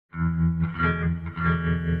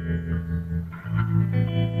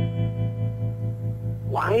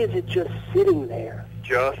Why is it just sitting there?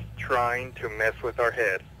 Just trying to mess with our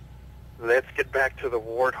head. Let's get back to the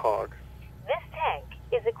Warthog. This tank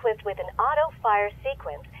is equipped with an auto-fire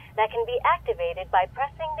sequence that can be activated by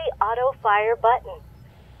pressing the auto-fire button.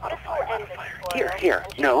 Auto-fire, auto-fire. Here.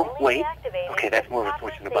 No, wait. Okay, that's more of a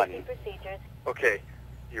pushing the button. Okay,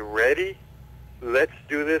 you ready? Let's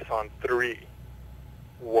do this on 3.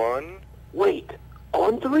 1. Wait,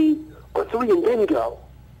 on 3? Or 3 and then go?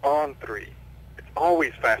 On 3. It's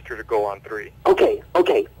always faster to go on 3. Okay,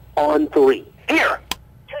 on 3. Here!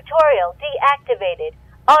 Tutorial deactivated.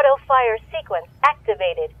 Auto-fire sequence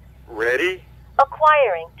activated. Ready?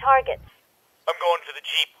 Acquiring targets. I'm going for the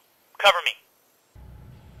Jeep. Cover me.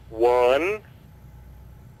 1.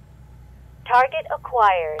 Target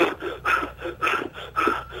acquired.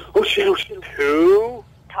 Oh shit. 2.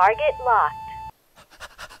 Target locked.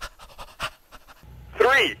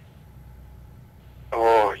 3.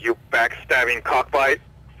 Oh, you backstabbing cockbite.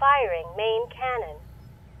 Firing main cannon.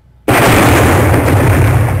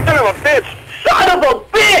 Son of a bitch! Son of a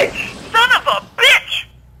bitch! Son of a bitch!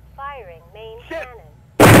 Firing main Shit. cannon.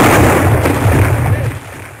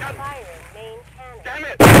 God Firing main cannon. damn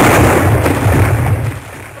it!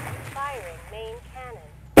 Firing main cannon.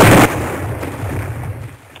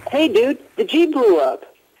 Hey dude, the Jeep blew up.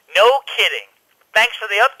 No kidding. Thanks for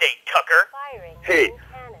the update, Tucker. Firing Hey, main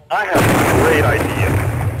cannon. I have a great idea.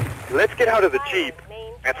 Let's get out of the Jeep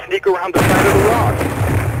and sneak around the side of the rock.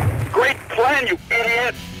 Great plan, you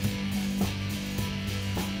idiot!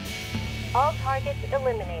 All targets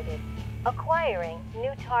eliminated. Acquiring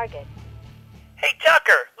new target. Hey,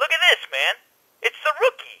 Tucker, look at this, man. It's the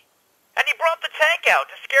rookie. And he brought the tank out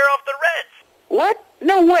to scare off the Reds. What?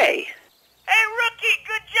 No way. Hey, rookie,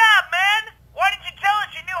 good job, man. Why didn't you tell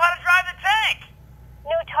us you knew how to drive the tank?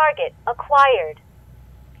 New target acquired.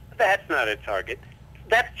 That's not a target.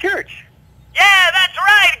 That's Church. Yeah, that's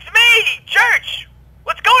right. It's me, Church.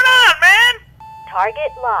 What's going on, man?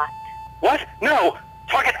 Target locked. What? No!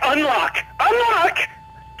 Target unlock! Unlock!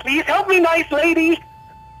 Please help me, nice lady!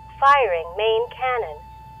 Firing main cannon.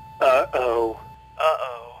 Uh-oh.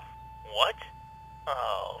 Uh-oh. What?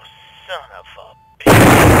 Oh, son of a bitch.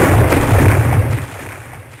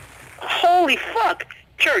 Holy fuck!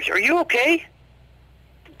 Church, are you okay?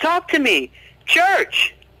 Talk to me!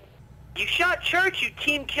 Church! You shot Church, you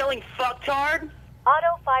team-killing fucktard?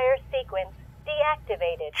 Auto-fire sequence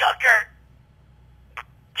deactivated. Tucker!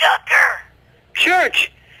 Tucker!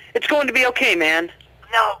 Church! It's going to be okay, man.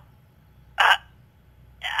 No.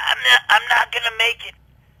 I'm not gonna make it.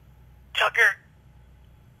 Tucker,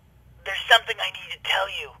 there's something I need to tell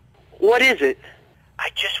you. What is it? I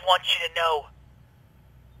just want you to know.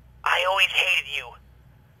 I always hated you.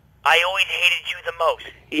 I always hated you the most.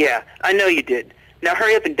 Yeah, I know you did. Now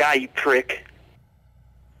hurry up and die, you prick.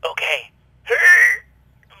 Okay. Where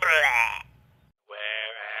am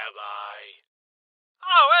I?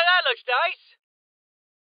 Oh, well, that looks nice.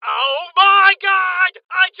 Oh my God!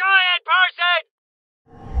 A giant person!